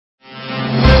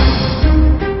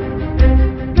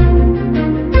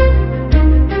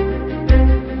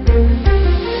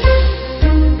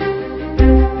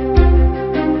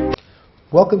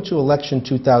Welcome to Election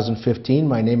 2015.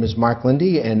 My name is Mark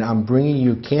Lindy, and I'm bringing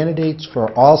you candidates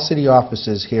for all city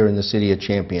offices here in the City of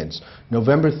Champions.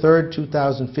 November 3rd,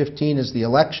 2015 is the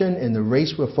election, and the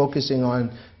race we're focusing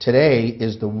on today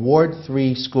is the Ward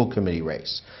 3 School Committee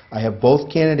race. I have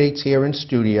both candidates here in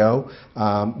studio.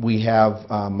 We have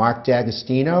Mark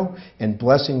D'Agostino and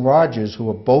Blessing Rogers,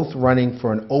 who are both running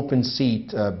for an open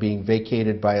seat being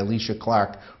vacated by Alicia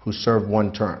Clark, who served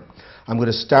one term. I'm going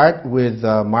to start with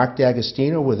Mark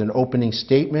D'Agostino with an opening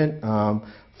statement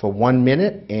for 1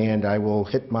 minute, and I will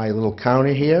hit my little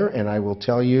counter here, and I will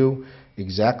tell you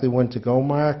exactly when to go,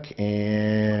 Mark,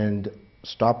 and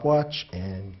stopwatch,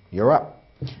 and you're up.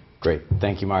 Great.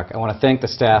 Thank you, Mark. I want to thank the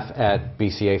staff at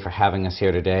BCA for having us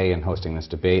here today and hosting this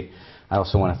debate. I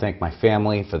also want to thank my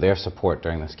family for their support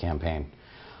during this campaign.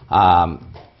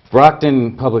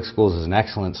 Brockton Public Schools is an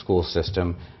excellent school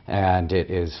system, and it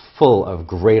is full of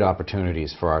great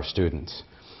opportunities for our students.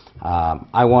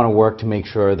 I want to work to make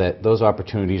sure that those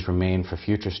opportunities remain for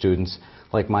future students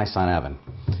like my son Evan.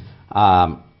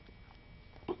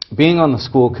 Being on the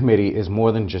school committee is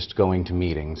more than just going to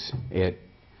meetings. It,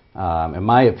 in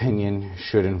my opinion,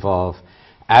 should involve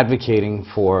advocating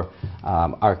for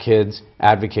our kids,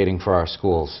 advocating for our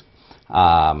schools.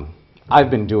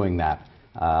 I've been doing that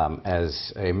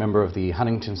as a member of the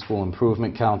Huntington School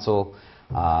Improvement Council,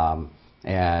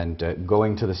 and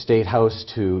going to the State House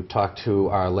to talk to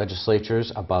our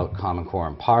legislatures about Common Core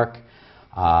and Park,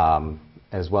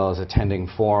 as well as attending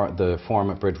the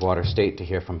forum at Bridgewater State to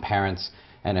hear from parents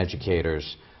and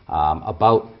educators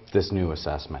about this new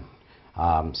assessment.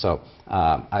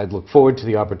 I'd look forward to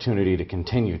the opportunity to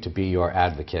continue to be your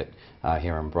advocate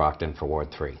here in Brockton for Ward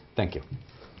 3. Thank you.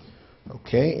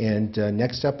 Okay, and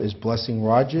next up is Blessing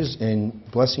Rogers, and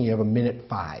Blessing, you have 1 minute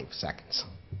 5 seconds.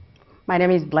 My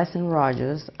name is Blessing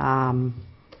Rogers. I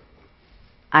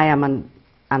am an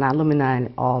alumni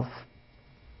of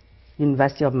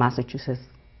University of Massachusetts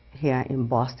here in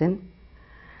Boston.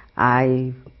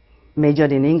 I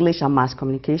majored in English and Mass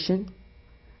Communication.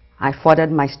 I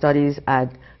furthered my studies at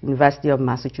University of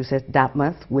Massachusetts,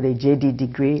 Dartmouth, with a JD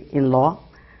degree in law.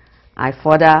 I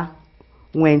further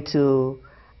went to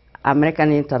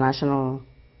American International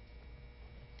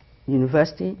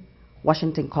University,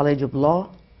 Washington College of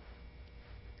Law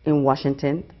in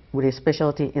Washington, with a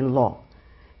specialty in law,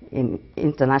 in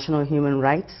international human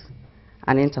rights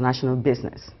and international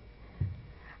business.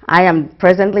 I am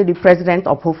presently the president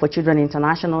of Hope for Children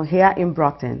International here in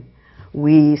Brockton.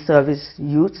 We service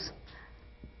youths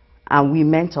and we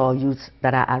mentor youths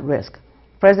that are at risk.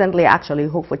 Presently, actually,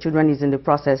 Hope for Children is in the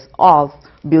process of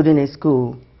building a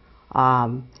school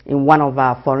in one of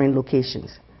our foreign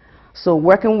locations. So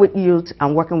working with youth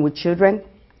and working with children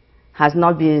I have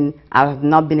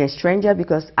not been a stranger,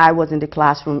 because I was in the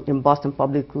classroom in Boston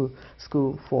Public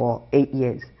School for 8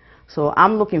 years. So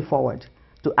I'm looking forward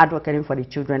to advocating for the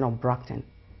children of Brockton.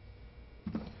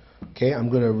 Okay, I'm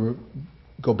going to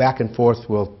go back and forth.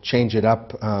 We'll change it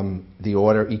up, the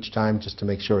order each time, just to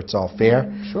make sure it's all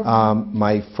fair. Sure.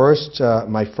 My first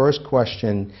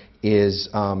question is,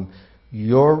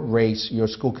 your race, your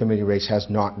school committee race, has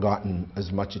not gotten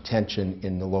as much attention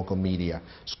in the local media.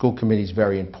 School committee is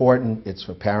very important. It's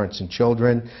for parents and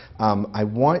children. I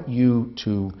want you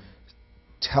to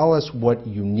tell us what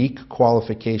unique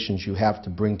qualifications you have to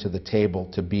bring to the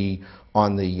table to be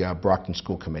on the Brockton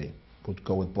School Committee. We'll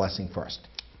go with Blessing first.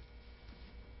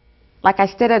 Like I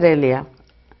stated earlier,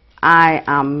 I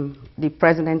am the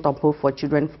president of Hope for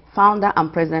Children, founder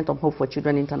and president of Hope for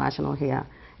Children International here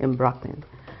in Brockton.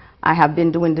 I have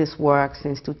been doing this work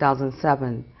since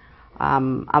 2007.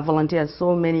 I volunteered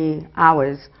so many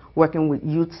hours working with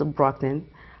youths of Brockton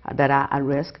that are at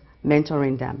risk,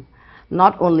 mentoring them.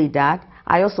 Not only that,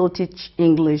 I also teach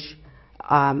English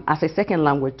as a second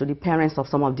language to the parents of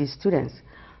some of these students.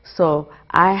 So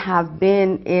I have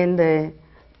been in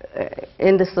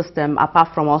the system,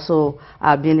 apart from also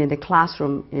being in the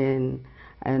classroom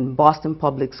in Boston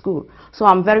Public School. So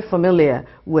I'm very familiar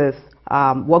with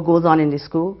what goes on in the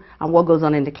school and what goes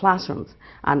on in the classrooms,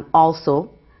 and also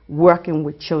working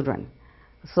with children.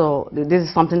 So this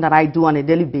is something that I do on a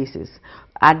daily basis.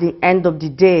 At the end of the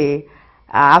day,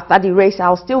 after the race,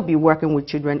 I'll still be working with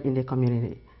children in the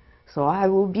community. So I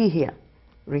will be here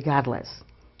regardless.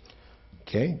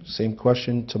 Okay, same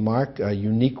question to Mark.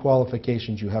 Unique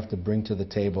qualifications you have to bring to the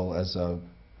table as a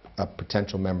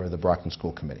potential member of the Brockton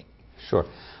School Committee. Sure.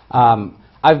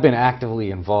 I've been actively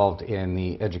involved in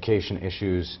the education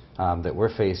issues that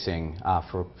we're facing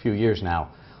for a few years now,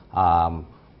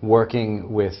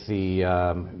 working with the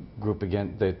group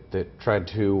again that tried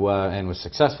to and was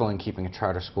successful in keeping a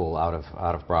charter school out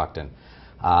of Brockton.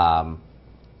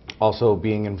 Also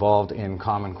being involved in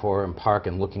Common Core and Park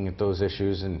and looking at those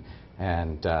issues and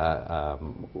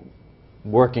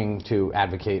working to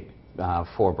advocate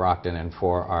for Brockton and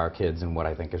for our kids and what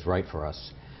I think is right for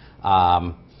us.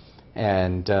 So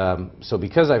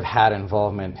because I've had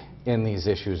involvement in these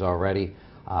issues already,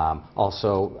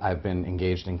 also I've been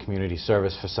engaged in community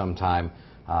service for some time,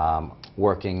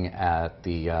 working at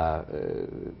the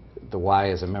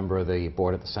Y as a member of the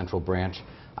board at the Central Branch.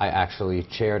 I actually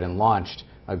chaired and launched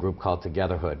a group called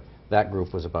Togetherhood. That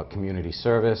group was about community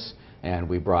service, and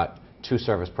we brought 2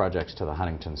 service projects to the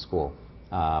Huntington School.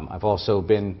 I've also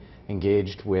been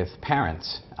engaged with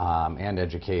parents and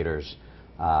educators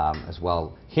as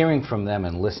well, hearing from them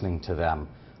and listening to them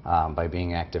by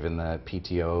being active in the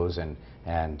PTOs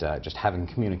and just having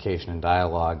communication and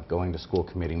dialogue, going to school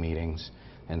committee meetings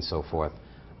and so forth.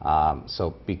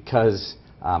 So because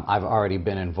I've already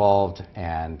been involved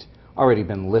and already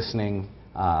been listening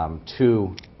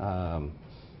to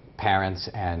parents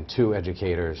and to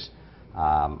educators,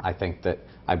 I think that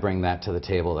I bring that to the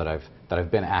table, that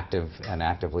I've been active and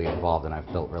actively involved, and I've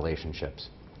built relationships.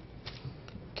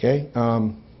 Okay.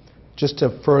 Just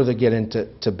to further get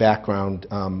into background,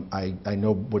 I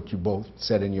know what you both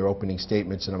said in your opening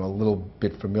statements, and I'm a little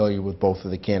bit familiar with both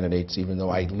of the candidates, even though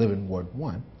I live in Ward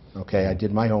 1. Okay, I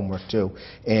did my homework too.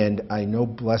 And I know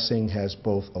Blessing has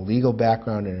both a legal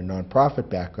background and a nonprofit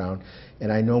background, and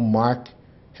I know Mark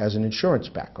has an insurance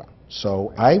background.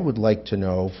 So I would like to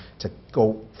know, to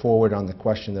go forward on the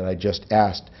question that I just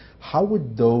asked, how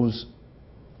would those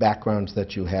backgrounds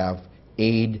that you have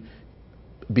aid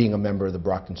being a member of the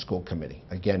Brockton School Committee?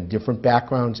 Again, different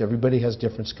backgrounds, everybody has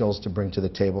different skills to bring to the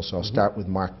table, so I'll start with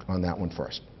Mark on that one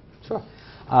first. Sure.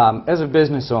 As a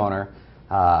business owner,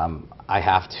 I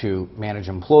have to manage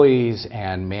employees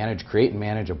and create and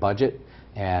manage a budget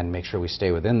and make sure we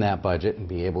stay within that budget and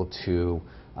be able to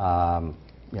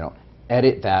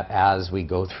edit that as we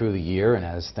go through the year and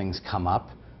as things come up,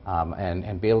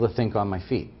 and be able to think on my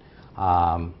feet.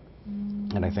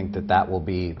 And I think that will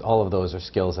be, all of those are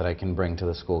skills that I can bring to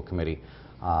the school committee.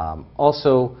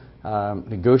 Also,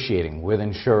 negotiating with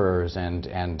insurers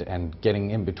and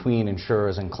getting in between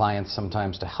insurers and clients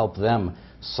sometimes to help them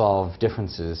solve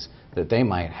differences that they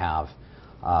might have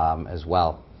as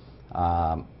well.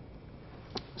 I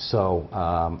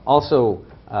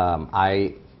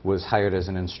was hired as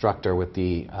an instructor with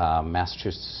the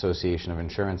Massachusetts Association of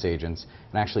Insurance Agents,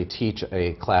 and actually teach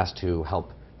a class to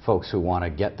help folks who want to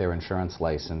get their insurance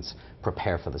license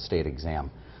prepare for the state exam.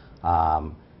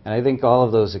 And I think all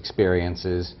of those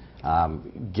experiences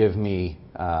give me,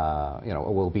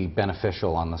 will be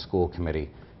beneficial on the school committee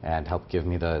and help give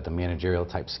me the managerial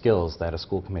type skills that a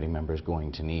school committee member is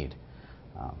going to need.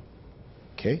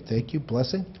 Okay, thank you.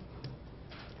 Blessing?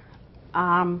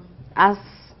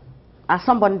 As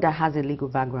somebody that has a legal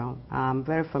background, I'm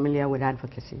very familiar with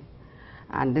advocacy.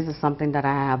 And this is something that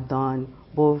I have done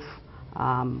both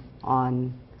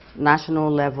on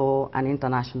national level and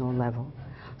international level.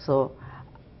 So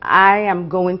I am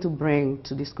going to bring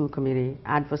to the school committee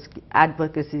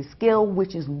advocacy skill,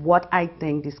 which is what I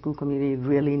think the school committee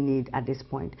really need at this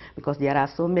point, because there are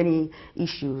so many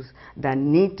issues that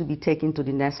need to be taken to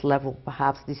the next level,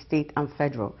 perhaps the state and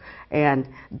federal. And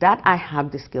that I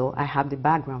have the skill, I have the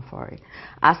background for it.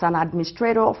 As an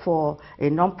administrator for a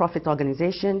nonprofit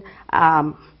organization,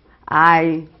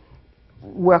 I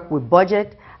work with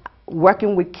budget,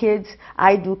 working with kids.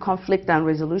 I do conflict and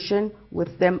resolution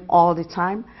with them all the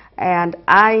time, and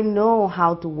I know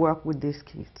how to work with these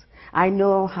kids. I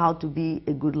know how to be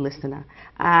a good listener,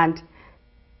 and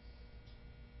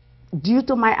due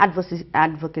to my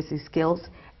advocacy skills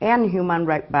and human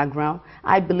rights background,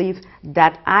 I believe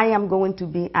that I am going to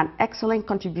be an excellent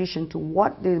contribution to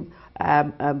what the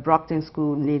Brockton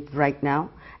School needs right now,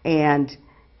 and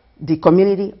the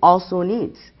community also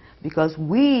needs, because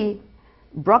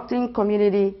Brockton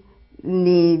community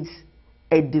needs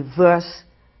a diverse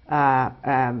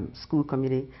school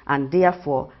committee, and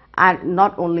therefore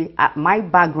not only my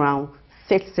background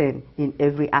fits in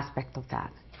every aspect of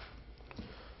that.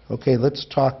 Okay, let's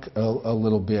talk a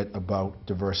little bit about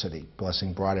diversity.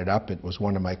 Blessing brought it up. It was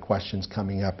one of my questions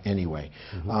coming up anyway.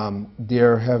 Mm-hmm.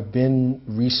 There have been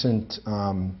recent,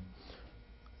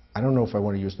 I don't know if I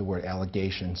want to use the word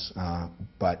allegations,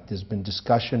 but there's been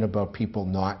discussion about people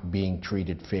not being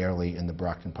treated fairly in the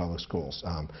Brockton Public Schools.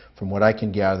 From what I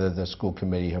can gather, the school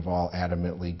committee have all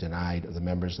adamantly denied, the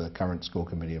members of the current school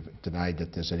committee have denied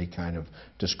that there's any kind of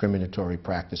discriminatory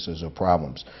practices or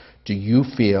problems. Do you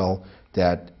feel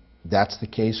that that's the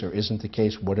case or isn't the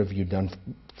case? What have you done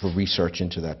for research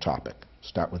into that topic?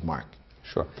 Start with Mark.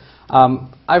 Sure.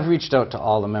 I've reached out to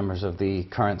all the members of the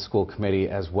current school committee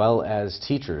as well as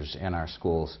teachers in our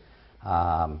schools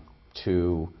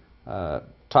to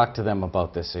talk to them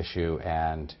about this issue,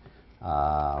 and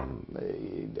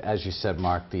as you said,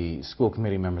 Mark, the school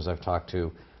committee members I've talked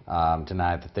to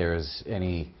deny that there is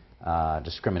any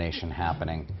discrimination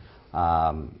happening.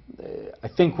 I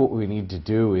think what we need to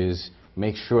do is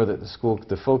make sure that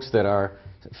the folks that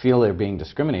feel they're being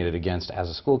discriminated against as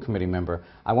a school committee member,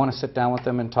 I want to sit down with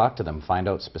them and talk to them, find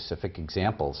out specific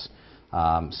examples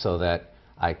so that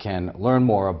I can learn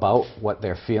more about what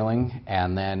they're feeling,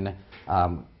 and then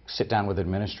sit down with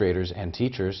administrators and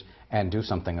teachers and do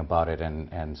something about it,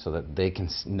 and so that they can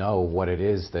know what it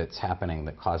is that's happening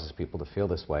that causes people to feel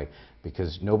this way,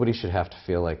 because nobody should have to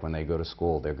feel like when they go to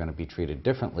school they're going to be treated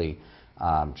differently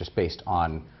just based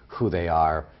on who they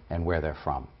are and where they're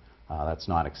from. That's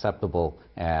not acceptable,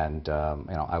 and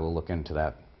you know, I will look into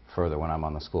that further when I'm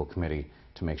on the school committee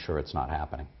to make sure it's not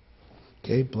happening.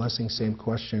 Okay, Blessing, same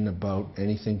question about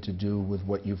anything to do with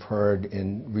what you've heard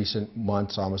in recent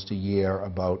months, almost a year,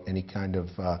 about any kind of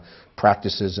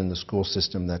practices in the school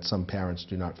system that some parents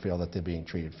do not feel that they're being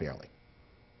treated fairly.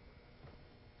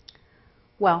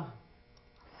 Well,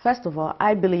 first of all,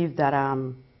 I believe that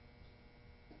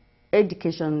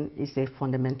education is a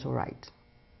fundamental right.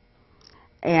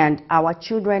 And our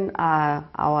children are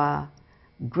our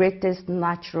greatest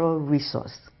natural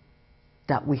resource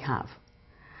that we have.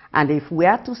 And if we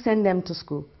are to send them to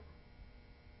school,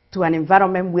 to an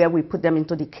environment where we put them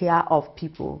into the care of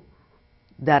people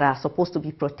that are supposed to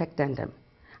be protecting them,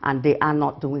 and they are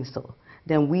not doing so,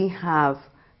 then we have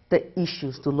the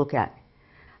issues to look at.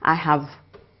 I have,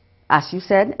 as you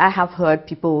said, I have heard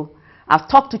people, I've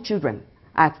talked to children,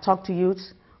 I've talked to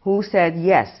youths who said,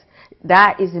 yes,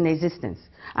 that is in existence.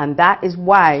 And that is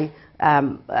why,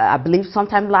 I believe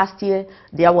sometime last year,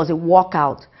 there was a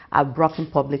walkout at Brockton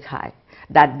Public High,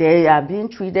 that they are being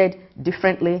treated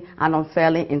differently and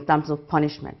unfairly in terms of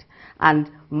punishment. And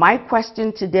my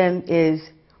question to them is,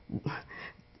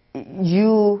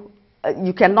 you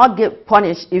cannot get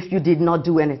punished if you did not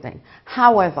do anything.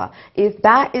 However, if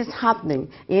that is happening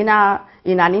in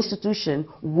an institution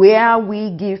where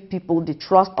we give people the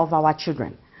trust of our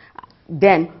children,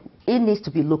 then it needs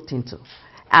to be looked into.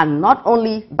 And not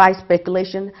only by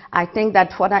speculation, I think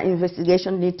that further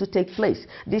investigation needs to take place.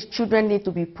 These children need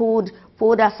to be pulled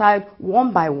aside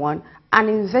one by one and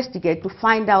investigate to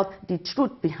find out the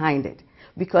truth behind it.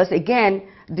 Because again,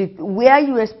 where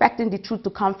you're expecting the truth to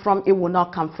come from, it will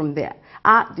not come from there.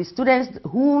 The students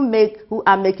who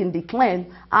are making the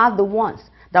claim are the ones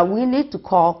that we need to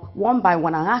call one by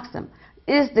one and ask them,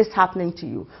 is this happening to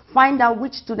you? Find out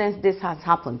which students this has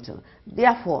happened to.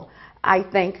 Therefore, I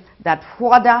think that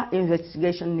further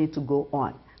investigation needs to go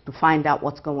on to find out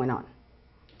what's going on.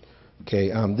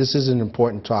 Okay, this is an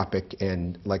important topic,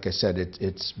 and like I said,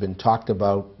 it's been talked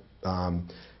about.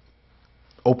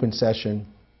 Open session,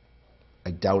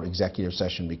 I doubt executive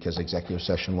session, because executive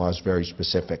session law is very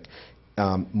specific.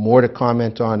 More to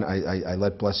comment on. I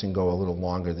let Blessing go a little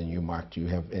longer than you, Mark. Do you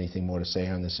have anything more to say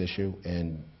on this issue?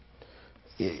 And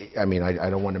I mean, I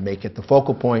don't want to make it the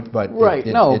focal point, but right.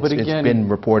 But again, it's been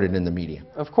reported in the media.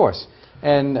 Of course.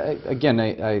 And again,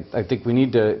 I think we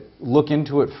need to look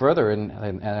into it further, and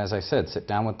as I said, sit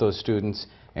down with those students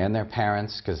and their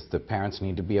parents, because the parents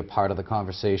need to be a part of the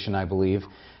conversation, I believe,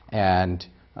 and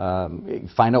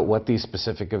find out what these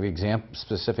specific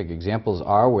examples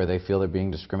are where they feel they're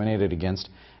being discriminated against,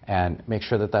 and make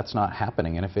sure that that's not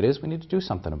happening. And if it is, we need to do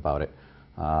something about it.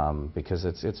 Because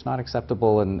it's not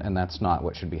acceptable, and that's not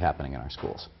what should be happening in our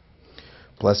schools.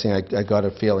 Blessing, I got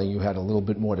a feeling you had a little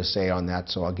bit more to say on that,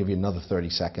 so I'll give you another 30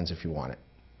 seconds if you want it.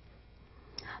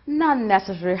 Not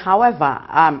necessary. However,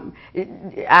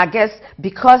 I guess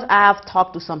because I have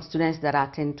talked to some students that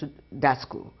attend to that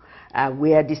school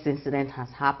where this incident has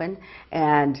happened,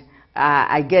 and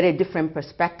I get a different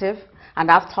perspective. And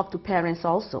I've talked to parents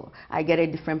also. I get a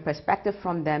different perspective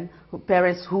from them,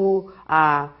 parents who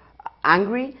are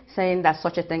angry, saying that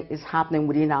such a thing is happening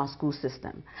within our school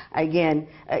system. Again,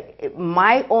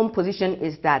 my own position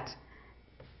is that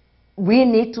we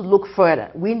need to look further.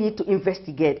 We need to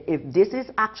investigate. If this is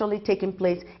actually taking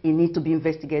place, it needs to be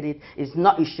investigated. It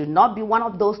should not be one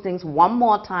of those things one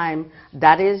more time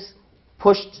that is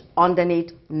pushed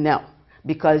underneath. No.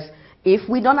 Because if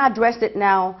we don't address it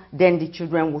now, then the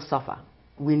children will suffer.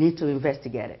 We need to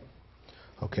investigate it.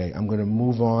 Okay, I'm going to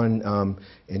move on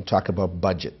and talk about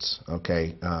budgets.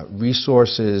 Okay,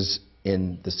 resources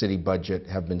in the city budget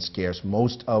have been scarce.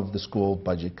 Most of the school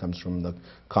budget comes from the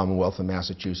Commonwealth of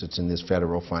Massachusetts, and there's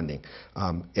federal funding.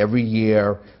 Every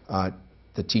year,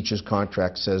 the teacher's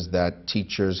contract says that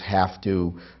teachers have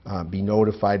to be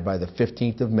notified by the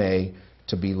 15th of May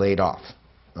to be laid off,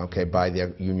 okay, by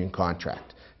their union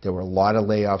contract. There were a lot of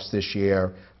layoffs this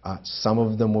year. Some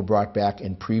of them were brought back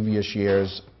in previous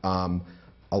years.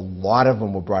 A lot of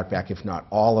them were brought back, if not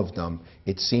all of them.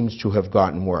 It seems to have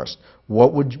gotten worse.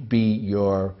 What would be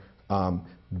your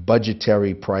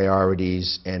budgetary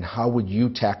priorities, and how would you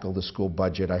tackle the school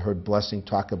budget? I heard Blessing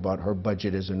talk about her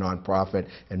budget as a nonprofit,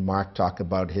 and Mark talk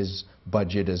about his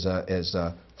budget as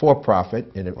a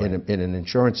for-profit in an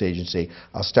insurance agency.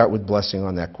 I'll start with Blessing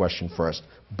on that question first.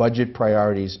 Budget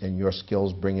priorities and your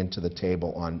skills bringing to the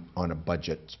table on a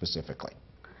budget specifically.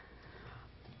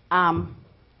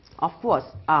 Of course,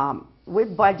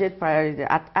 with budget priority,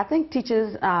 I think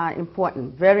teachers are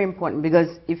important, very important,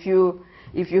 because if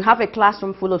you have a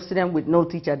classroom full of students with no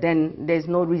teacher, then there's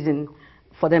no reason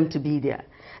for them to be there.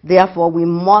 Therefore,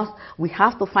 we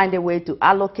have to find a way to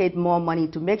allocate more money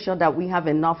to make sure that we have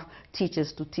enough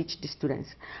teachers to teach the students.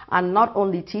 And not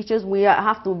only teachers, we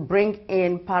have to bring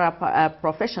in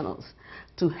paraprofessionals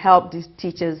to help these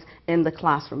teachers in the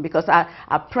classroom, because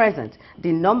at present,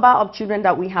 the number of children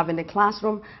that we have in the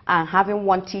classroom and having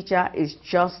one teacher is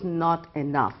just not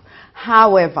enough.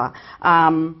 However,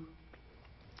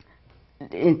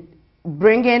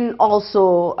 bringing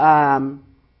also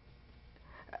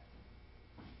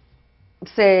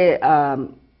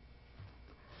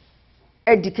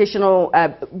educational,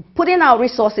 putting our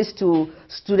resources to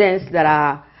students that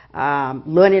are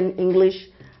learning English,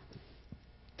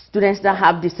 students that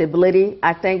have disability.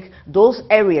 I think those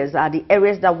areas are the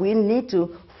areas that we need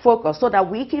to focus so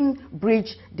that we can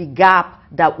bridge the gap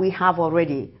that we have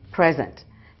already present.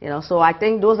 You know, so I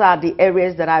think those are the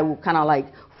areas that I will kind of like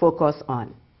focus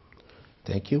on.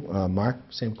 Thank you. Mark,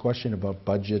 same question about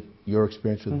budget, your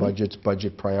experience with budgets,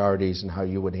 budget priorities, and how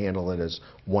you would handle it as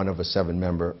one of an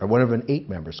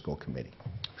 8-member school committee.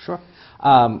 Sure.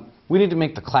 We need to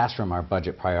make the classroom our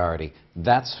budget priority.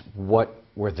 That's what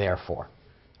we're there for.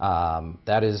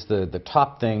 That is the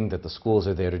top thing that the schools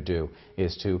are there to do,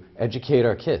 is to educate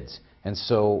our kids. And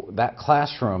so that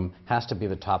classroom has to be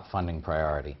the top funding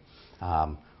priority.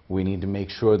 We need to make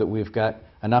sure that we've got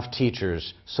enough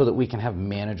teachers so that we can have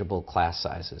manageable class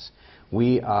sizes.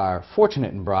 We are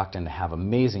fortunate in Brockton to have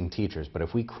amazing teachers, but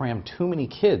if we cram too many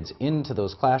kids into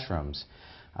those classrooms,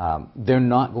 they're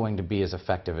not going to be as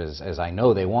effective as I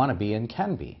know they want to be and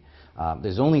can be.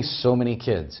 There's only so many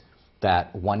kids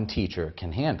that one teacher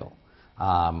can handle.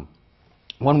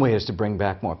 One way is to bring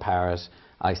back more paras.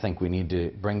 I think we need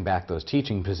to bring back those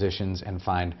teaching positions and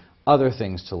find other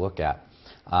things to look at.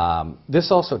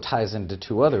 This also ties into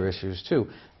two other issues too.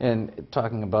 And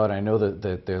talking about, I know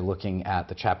that they're looking at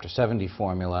the Chapter 70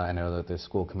 formula. I know that the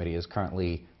school committee is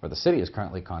currently, or the city is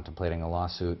currently contemplating a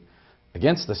lawsuit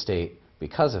against the state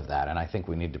because of that. And I think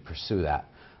we need to pursue that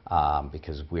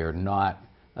because we're not,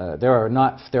 there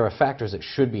are factors that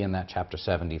should be in that Chapter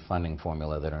 70 funding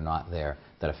formula that are not there,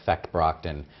 that affect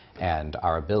Brockton and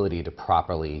our ability to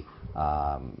properly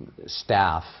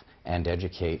staff and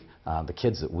educate the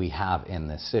kids that we have in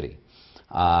this city.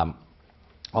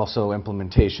 Also,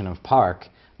 implementation of park,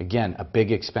 again, a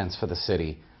big expense for the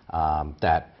city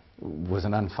that was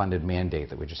an unfunded mandate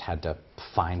that we just had to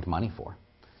find money for.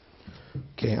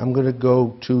 Okay, I'm going to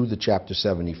go to the Chapter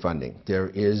 70 funding. There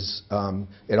is,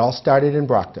 it all started in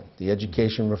Brockton. The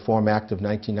Education Reform Act of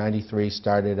 1993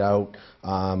 started out,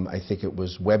 I think it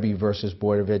was Webby versus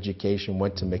Board of Education,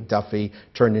 went to McDuffie,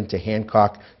 turned into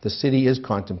Hancock. The city is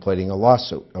contemplating a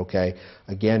lawsuit, okay?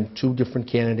 Again, two different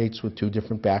candidates with two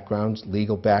different backgrounds,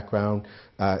 legal background,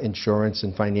 insurance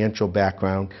and financial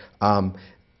background.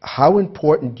 How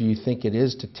important do you think it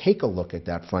is to take a look at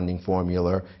that funding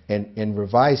formula and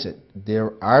revise it?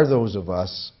 There are those of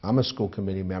us, I'm a school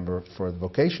committee member for the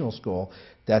vocational school,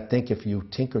 that think if you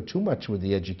tinker too much with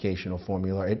the educational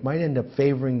formula, it might end up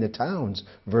favoring the towns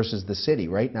versus the city.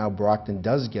 Right now, Brockton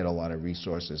does get a lot of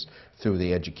resources through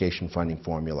the education funding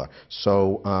formula.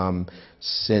 So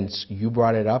since you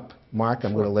brought it up, Mark,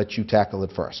 I'm going to let you tackle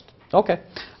it first. Okay.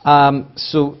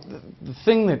 So the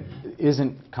thing that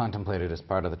isn't contemplated as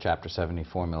part of the Chapter 70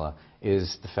 formula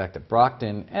is the fact that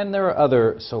Brockton, and there are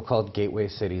other so-called gateway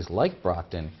cities like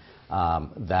Brockton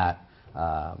that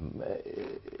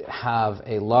have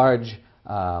a large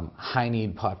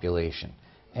high-need population.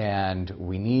 And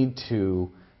we need to,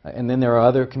 and then there are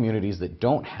other communities that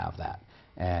don't have that.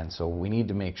 And so we need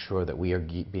to make sure that we are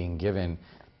being given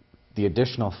the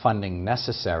additional funding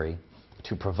necessary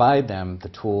to provide them the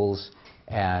tools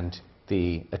and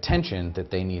the attention that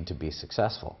they need to be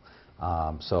successful.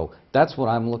 So that's what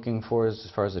I'm looking for as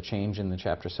far as a change in the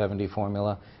Chapter 70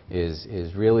 formula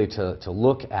is really to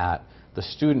look at the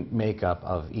student makeup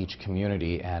of each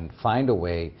community and find a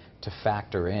way to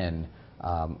factor in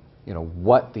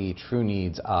what the true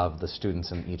needs of the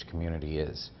students in each community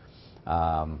is.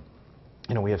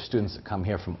 We have students that come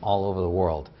here from all over the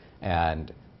world,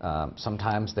 and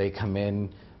sometimes they come in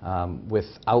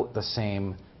without the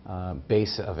same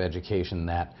base of education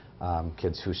that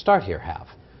kids who start here have.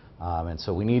 And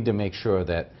so we need to make sure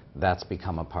that that's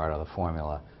become a part of the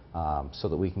formula so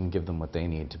that we can give them what they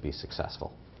need to be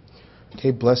successful.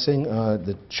 Okay, Blessing,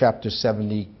 the Chapter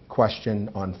 70 question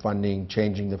on funding,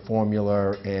 changing the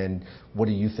formula, and what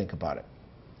do you think about it?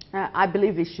 I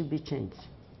believe it should be changed.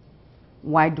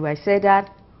 Why do I say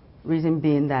that? Reason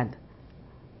being that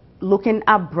looking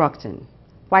at Brockton,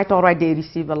 quite all right, they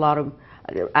receive a lot of,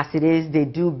 as it is, they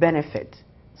do benefit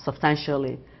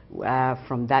substantially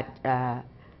from that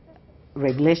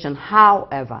regulation.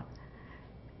 However,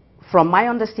 from my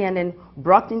understanding,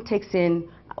 Brockton takes in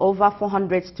over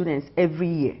 400 students every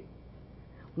year.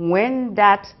 When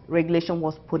that regulation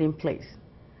was put in place,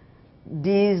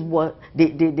 these were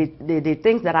the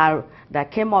things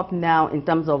that came up now in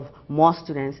terms of more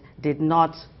students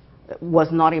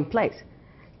was not in place.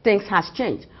 Things has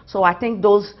changed. So I think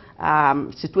those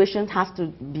situations has to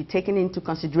be taken into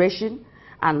consideration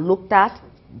and looked at,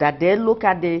 that they look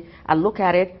at it,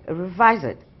 revise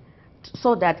it,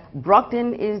 so that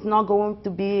Brockton is not going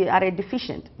to be at a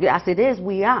deficient. As it is,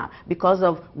 we are, because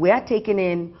we are taking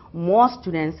in more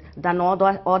students than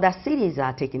other cities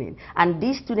are taking in. And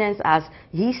these students, as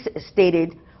he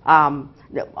stated,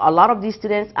 a lot of these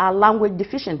students are language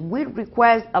deficient, which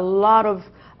requires a lot of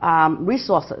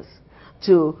resources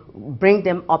to bring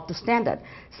them up to standard.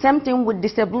 Same thing with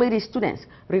disability students,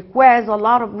 requires a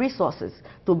lot of resources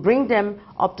to bring them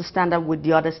up to standard with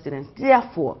the other students.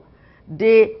 Therefore,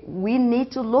 we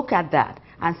need to look at that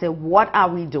and say, what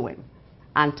are we doing,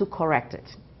 and to correct it.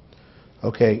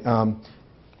 Okay.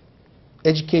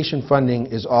 Education funding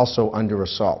is also under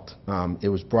assault. It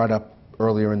was brought up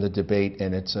earlier in the debate,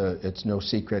 and it's no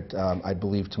secret. I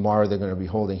believe tomorrow they're going to be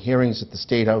holding hearings at the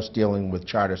State House dealing with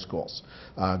charter schools.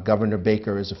 Governor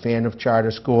Baker is a fan of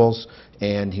charter schools,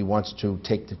 and he wants to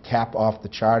take the cap off the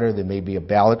charter. There may be a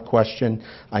ballot question.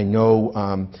 I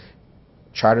know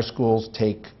charter schools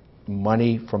take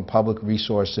money from public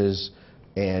resources,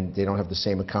 and they don't have the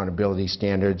same accountability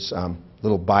standards.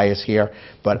 Little bias here,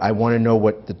 but I want to know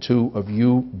what the two of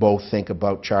you both think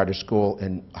about charter school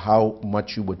and how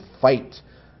much you would fight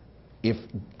if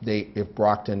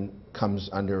Brockton comes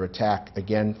under attack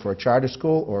again for a charter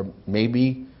school, or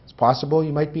maybe it's possible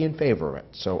you might be in favor of it.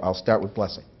 So I'll start with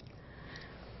Blessing.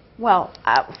 Well,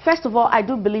 first of all, I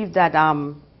do believe that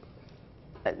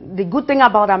the good thing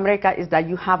about America is that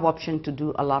you have option to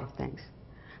do a lot of things,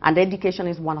 and education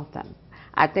is one of them.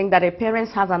 I think that a parent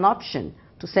has an option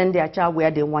to send their child where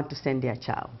they want to send their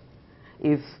child,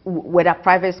 whether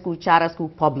private school, charter school,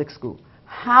 public school.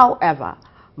 However,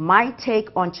 my take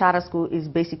on charter school is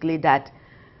basically that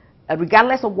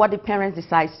regardless of what the parent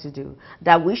decides to do,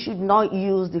 that we should not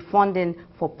use the funding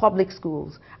for public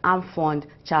schools and fund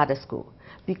charter school.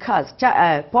 Because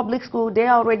public school,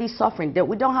 they're already suffering.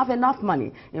 We don't have enough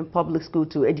money in public school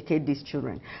to educate these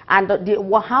children. And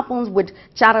what happens with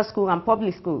charter school and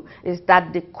public school is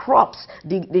that the crops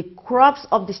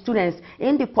of the students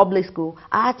in the public school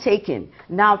are taken,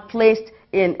 now placed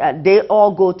in, they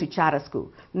all go to charter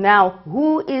school. Now,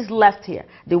 who is left here?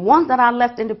 The ones that are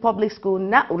left in the public school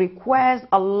now requires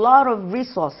a lot of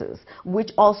resources,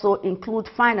 which also include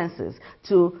finances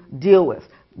to deal with.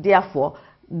 Therefore,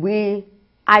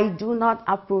 I do not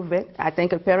approve it. I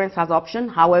think a parent has option,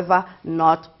 however,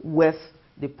 not with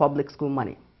the public school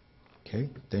money. Okay,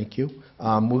 thank you.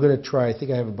 We're going to try, I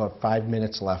think I have about 5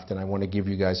 minutes left, and I want to give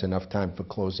you guys enough time for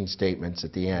closing statements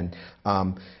at the end.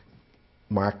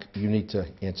 Mark, you need to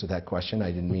answer that question.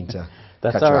 I didn't mean to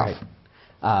cut you off. That's all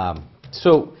right.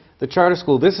 So the charter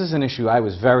school, this is an issue I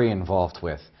was very involved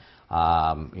with.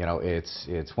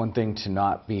 It's one thing to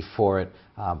not be for it,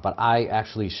 but I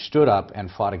actually stood up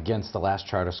and fought against the last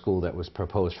charter school that was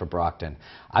proposed for Brockton.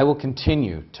 I will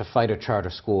continue to fight a charter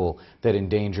school that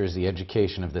endangers the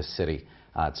education of this city.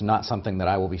 It's not something that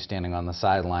I will be standing on the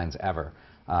sidelines ever.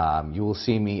 You will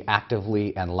see me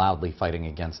actively and loudly fighting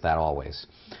against that always.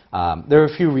 There are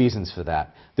a few reasons for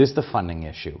that. There's the funding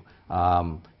issue.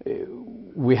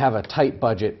 We have a tight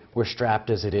budget. We're strapped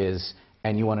as it is,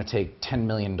 and you want to take $10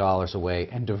 million away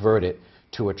and divert it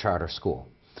to a charter school.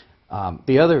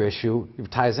 The other issue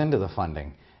ties into the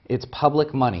funding. It's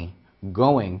public money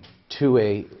going to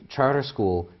a charter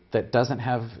school that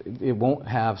won't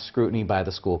have scrutiny by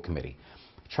the school committee.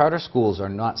 Charter schools are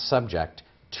not subject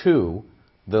to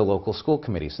the local school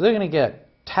committee. So they're going to get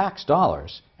tax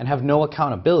dollars and have no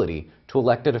accountability to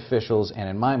elected officials, and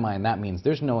in my mind that means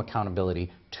there's no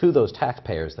accountability to those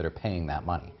taxpayers that are paying that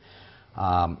money.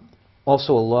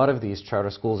 Also, a lot of these charter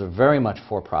schools are very much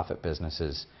for-profit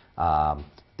businesses.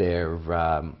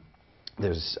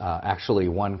 There's actually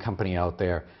one company out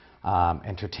there,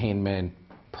 Entertainment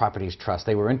Properties Trust.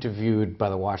 They were interviewed by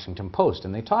the Washington Post,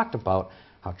 and they talked about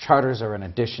how charters are an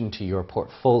addition to your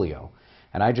portfolio.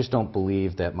 And I just don't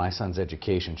believe that my son's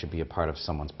education should be a part of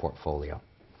someone's portfolio.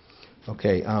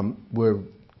 Okay, we're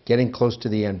getting close to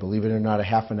the end. Believe it or not, a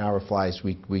half an hour flies.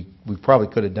 We probably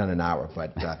could have done an hour,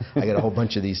 but I got a whole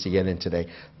bunch of these to get in today.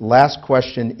 Last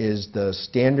question is, the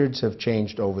standards have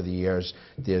changed over the years.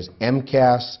 There's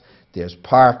MCAS, there's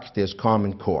PARC, there's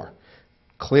Common Core.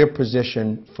 Clear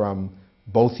position from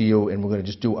both of you, and we're going to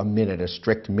just do a minute, a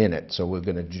strict minute. So we're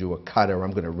going to do a cut, or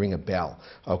I'm going to ring a bell.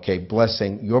 Okay,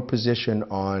 Blessing, your position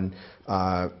on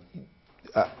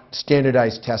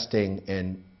standardized testing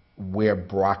and where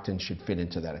Brockton should fit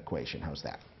into that equation. How's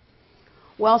that?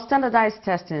 Well, standardized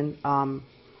testing,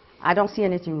 I don't see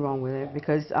anything wrong with it,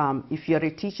 because if you're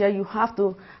a teacher, you have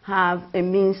to have a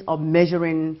means of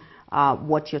measuring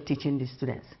what you're teaching the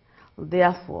students.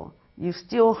 Therefore, you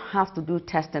still have to do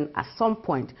testing at some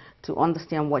point to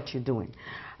understand what you're doing.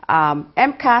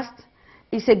 MCAS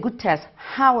is a good test.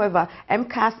 However,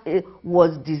 MCAS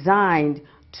was designed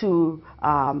to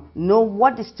know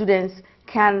what the students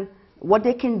what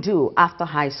they can do after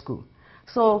high school.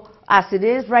 So as it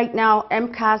is right now,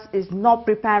 MCAS is not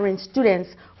preparing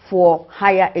students for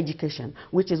higher education,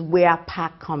 which is where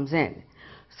PAC comes in.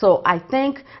 So I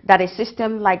think that a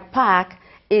system like PAC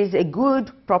is a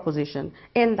good proposition,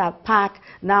 in that PAC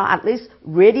now at least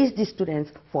readies the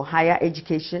students for higher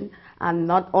education. And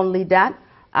not only that,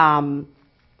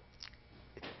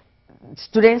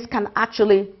 students can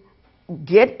actually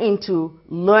get into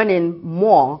learning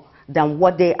more than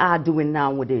what they are doing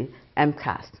now with the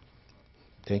MCAS.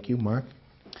 Thank you. Mark?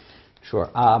 Sure.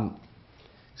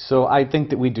 So I think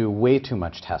that we do way too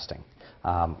much testing.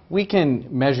 We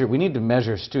need to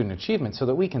measure student achievement so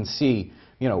that we can see,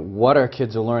 what our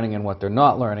kids are learning and what they're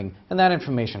not learning, and that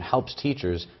information helps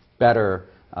teachers better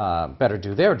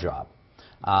do their job.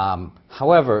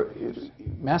 However,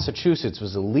 Massachusetts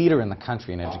was a leader in the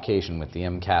country in education with the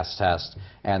MCAS test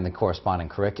and the corresponding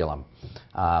curriculum.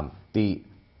 The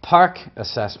PARC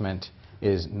assessment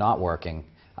is not working.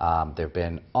 There have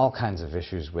been all kinds of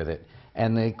issues with it.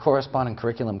 And the corresponding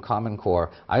curriculum, Common Core,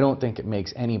 I don't think it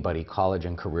makes anybody college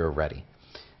and career ready.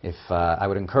 I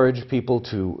would encourage people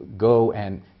to go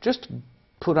and just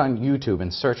put on YouTube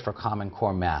and search for Common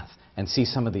Core math and see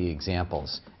some of the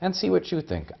examples and see what you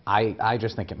think. I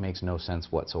just think it makes no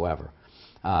sense whatsoever.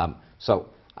 So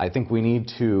I think we need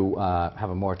to have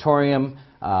a moratorium,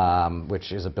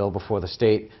 which is a bill before the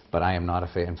state, but I am not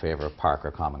in favor of PARC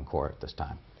or Common Core at this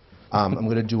time. I'm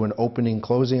going to do an opening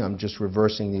closing. I'm just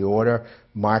reversing the order.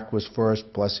 Mark was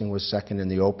first, Blessing was second in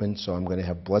the open, so I'm going to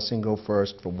have Blessing go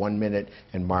first for 1 minute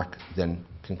and Mark then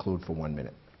conclude for 1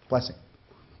 minute. Blessing.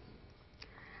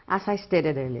 As I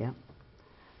stated earlier,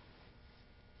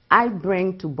 I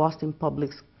bring to Boston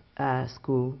Public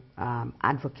School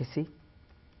advocacy.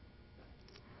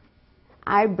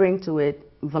 I bring to it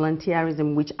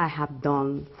volunteerism, which I have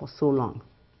done for so long.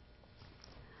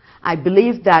 I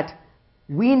believe that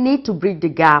we need to bridge the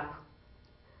gap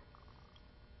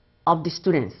of the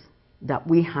students that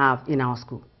we have in our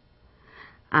school.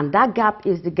 And that gap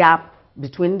is the gap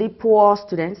between the poor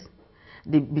students,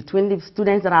 between the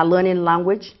students that are learning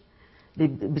language,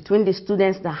 between the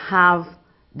students that have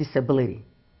disability.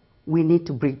 We need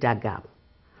to bridge that gap.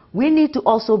 We need to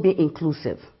also be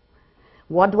inclusive.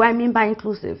 What do I mean by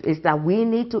inclusive? Is that we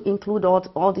need to include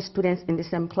all the students in the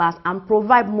same class and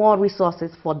provide more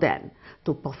resources for them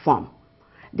to perform.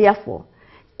 Therefore,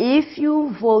 if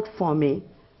you vote for me,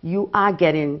 you are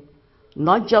getting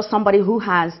not just somebody who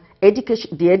has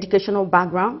the educational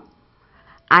background.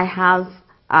 I have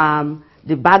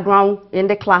the background in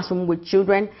the classroom with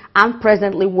children. I'm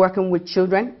presently working with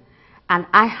children. And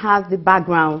I have the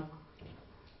background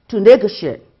to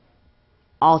negotiate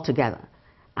all together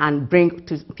and bring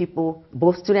to people,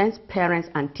 both students, parents,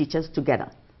 and teachers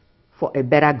together for a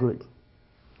better good.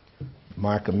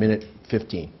 Mark,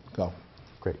 1:15. Go.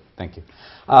 Great, thank you.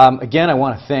 Again, I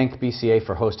want to thank BCA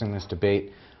for hosting this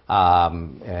debate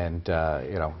and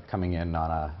coming in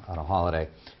on a holiday.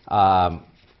 I've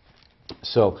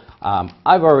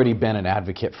already been an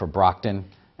advocate for Brockton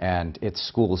and its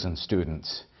schools and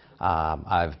students.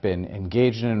 I've been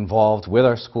engaged and involved with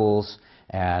our schools,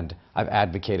 and I've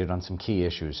advocated on some key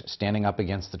issues, standing up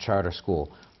against the charter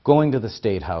school, going to the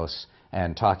State House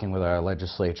and talking with our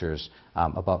legislatures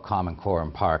about Common Core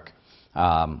and PARC.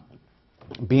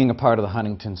 being a part of the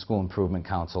Huntington School Improvement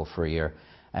Council for a year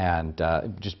and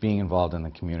just being involved in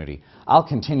the community. I'll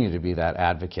continue to be that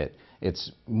advocate.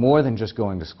 It's more than just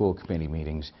going to school committee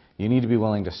meetings. You need to be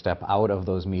willing to step out of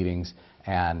those meetings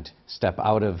and step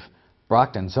out of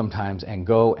Brockton sometimes and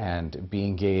go and be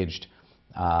engaged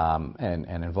and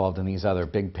involved in these other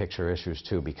big picture issues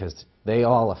too, because they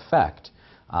all affect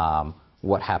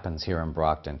what happens here in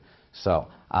Brockton. So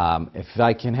if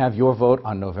I can have your vote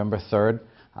on November 3rd,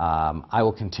 I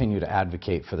will continue to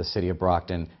advocate for the city of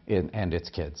Brockton and its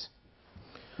kids.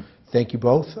 Thank you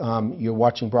both. You're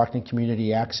watching Brockton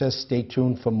Community Access. Stay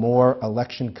tuned for more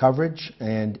election coverage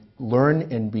and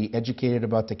learn and be educated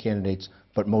about the candidates,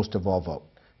 but most of all, vote.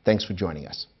 Thanks for joining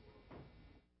us.